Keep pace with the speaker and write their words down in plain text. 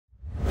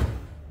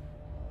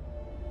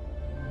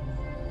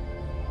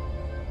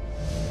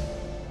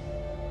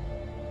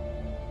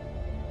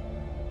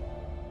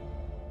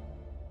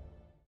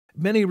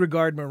Many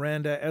regard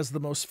Miranda as the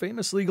most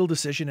famous legal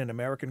decision in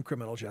American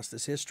criminal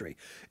justice history.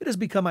 It has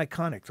become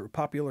iconic through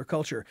popular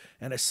culture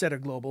and has set a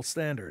global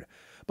standard.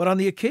 But on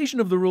the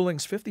occasion of the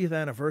ruling's 50th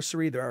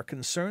anniversary, there are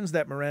concerns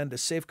that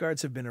Miranda's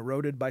safeguards have been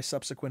eroded by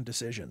subsequent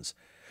decisions.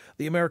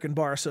 The American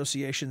Bar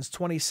Association's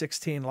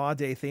 2016 Law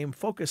Day theme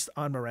focused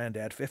on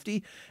Miranda at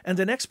 50, and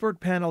an expert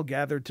panel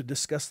gathered to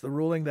discuss the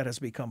ruling that has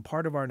become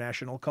part of our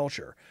national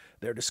culture.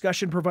 Their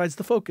discussion provides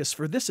the focus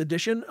for this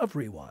edition of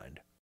Rewind.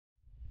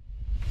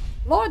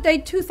 Law Day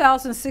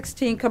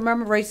 2016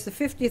 commemorates the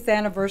 50th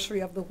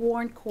anniversary of the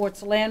Warren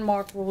Court's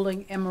landmark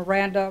ruling in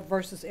Miranda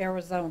versus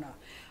Arizona.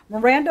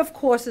 Miranda, of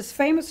course, has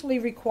famously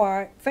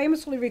required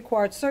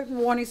certain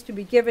warnings to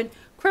be given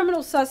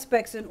criminal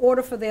suspects in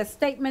order for their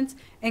statements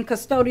and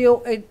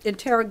custodial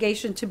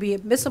interrogation to be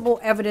admissible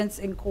evidence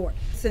in court.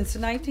 Since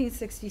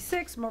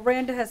 1966,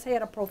 Miranda has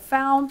had a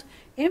profound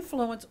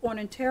influence on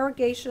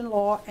interrogation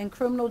law and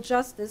criminal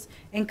justice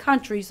in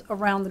countries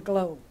around the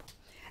globe.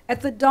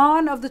 At the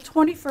dawn of the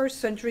 21st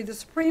century, the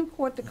Supreme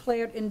Court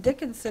declared in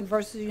Dickinson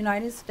versus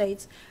United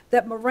States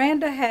that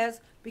Miranda has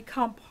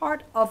become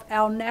part of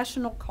our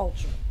national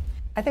culture.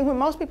 I think when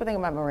most people think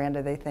about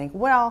Miranda, they think,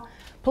 well,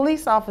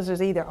 police officers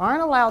either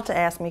aren't allowed to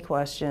ask me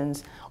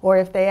questions, or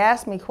if they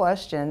ask me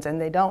questions and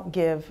they don't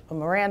give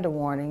Miranda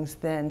warnings,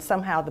 then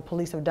somehow the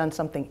police have done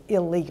something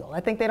illegal.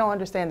 I think they don't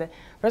understand that,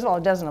 first of all,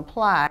 it doesn't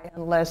apply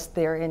unless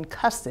they're in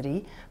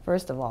custody,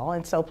 first of all,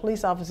 and so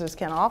police officers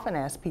can often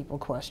ask people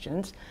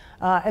questions,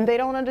 and they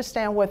don't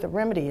understand what the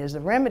remedy is.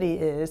 The remedy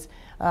is,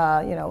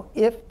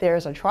 if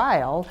there's a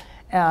trial,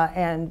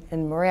 and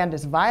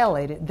Miranda's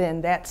violated,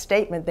 then that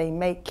statement they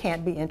make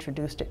can't be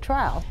introduced at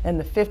trial. In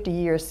the 50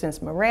 years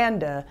since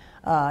Miranda,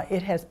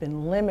 it has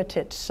been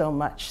limited so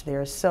much.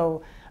 There's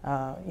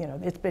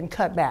it's been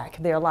cut back.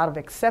 There are a lot of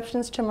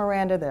exceptions to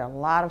Miranda. There are a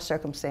lot of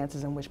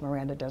circumstances in which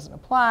Miranda doesn't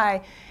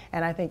apply,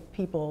 and I think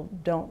people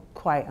don't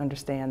quite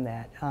understand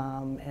that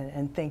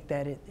and think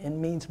that it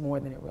means more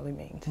than it really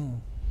means.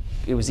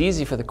 It was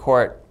easy for the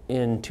court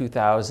in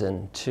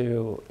 2000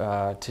 to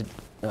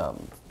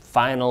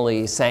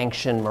finally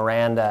sanctioned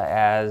Miranda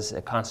as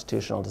a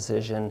constitutional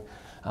decision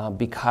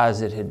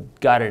because it had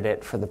gutted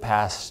it for the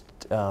past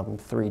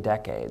 3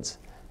 decades.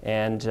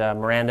 And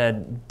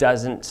Miranda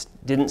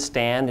didn't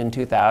stand in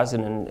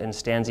 2000 and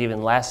stands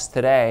even less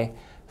today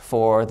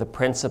for the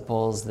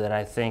principles that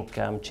I think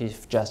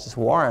Chief Justice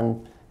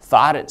Warren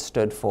thought it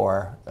stood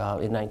for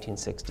in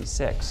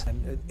 1966.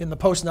 And in the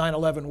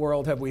post-9/11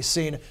 world, have we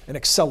seen an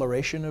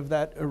acceleration of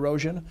that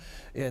erosion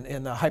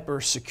in the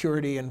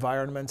hyper-security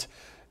environment?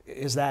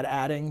 Is that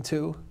adding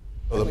to?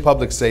 Well, the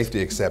public safety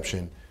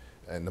exception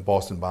and the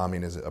Boston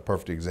bombing is a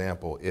perfect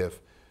example.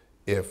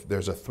 If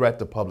there's a threat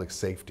to public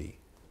safety,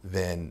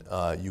 then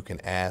you can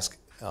ask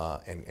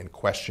and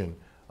question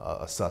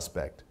a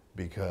suspect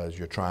because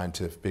you're trying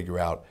to figure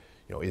out,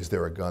 is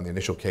there a gun? The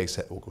initial case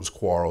was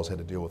Quarles, had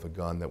to deal with a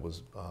gun that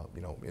was, on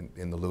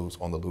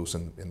the loose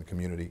in the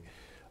community.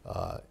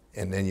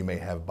 And then you may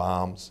have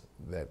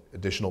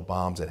additional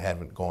bombs that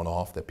haven't gone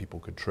off that people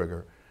could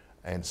trigger.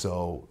 And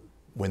so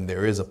when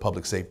there is a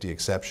public safety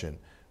exception,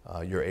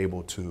 you're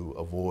able to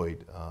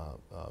avoid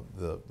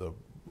the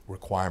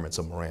requirements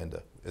of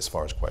Miranda as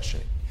far as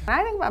questioning. When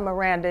I think about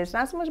Miranda, it's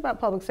not so much about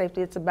public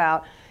safety, it's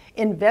about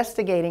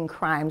investigating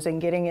crimes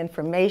and getting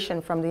information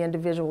from the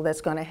individual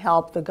that's going to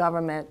help the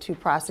government to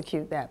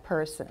prosecute that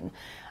person.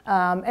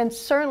 And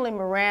certainly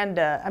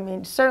Miranda,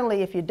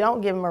 certainly if you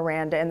don't give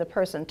Miranda and the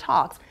person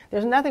talks,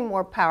 there's nothing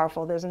more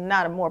powerful, there's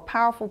not a more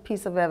powerful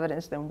piece of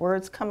evidence than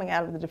words coming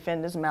out of the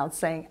defendant's mouth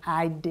saying,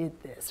 I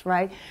did this,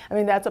 right?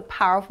 That's a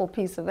powerful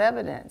piece of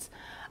evidence.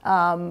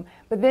 But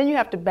then you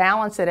have to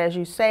balance it, as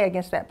you say,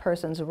 against that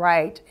person's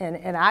right.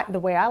 And the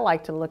way I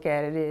like to look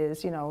at it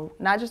is,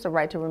 not just the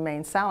right to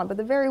remain silent, but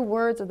the very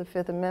words of the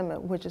Fifth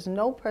Amendment, which is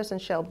no person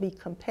shall be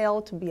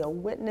compelled to be a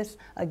witness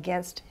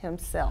against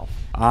himself.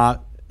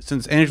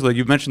 Since, Angela,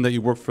 you mentioned that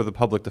you work for the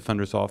Public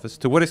Defender's Office,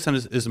 to what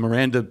extent is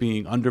Miranda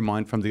being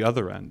undermined from the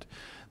other end?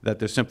 That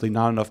there's simply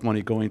not enough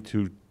money going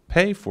to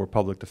pay for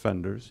public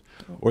defenders,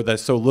 or that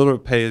so little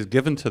pay is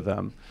given to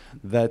them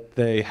that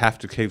they have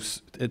to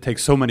take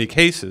so many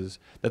cases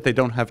that they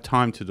don't have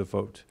time to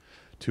devote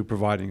to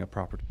providing a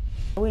proper.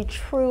 We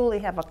truly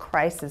have a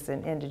crisis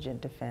in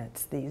indigent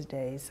defense these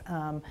days.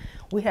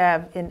 We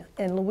have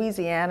in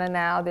Louisiana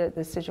now,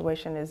 the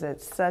situation is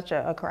at such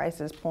a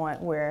crisis point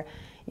where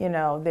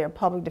there are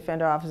public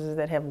defender offices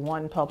that have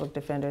one public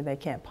defender. They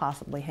can't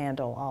possibly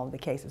handle all of the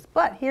cases.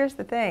 But here's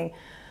the thing.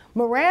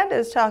 Miranda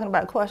is talking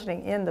about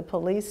questioning in the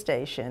police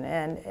station.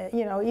 And,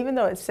 even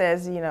though it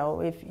says,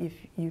 if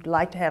you'd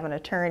like to have an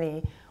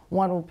attorney,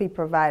 one will be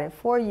provided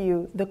for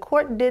you, the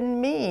court didn't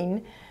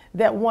mean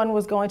that one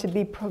was going to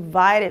be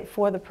provided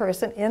for the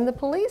person in the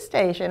police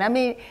station.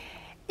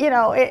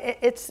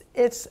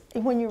 It's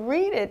when you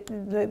read it,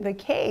 the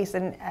case,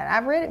 and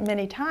I've read it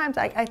many times,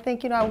 I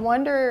think, I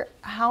wonder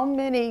how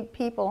many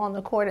people on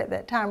the court at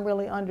that time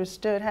really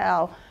understood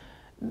how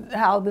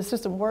the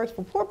system works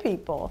for poor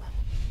people.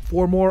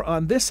 For more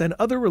on this and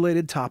other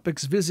related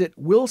topics, visit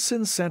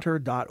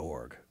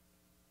wilsoncenter.org.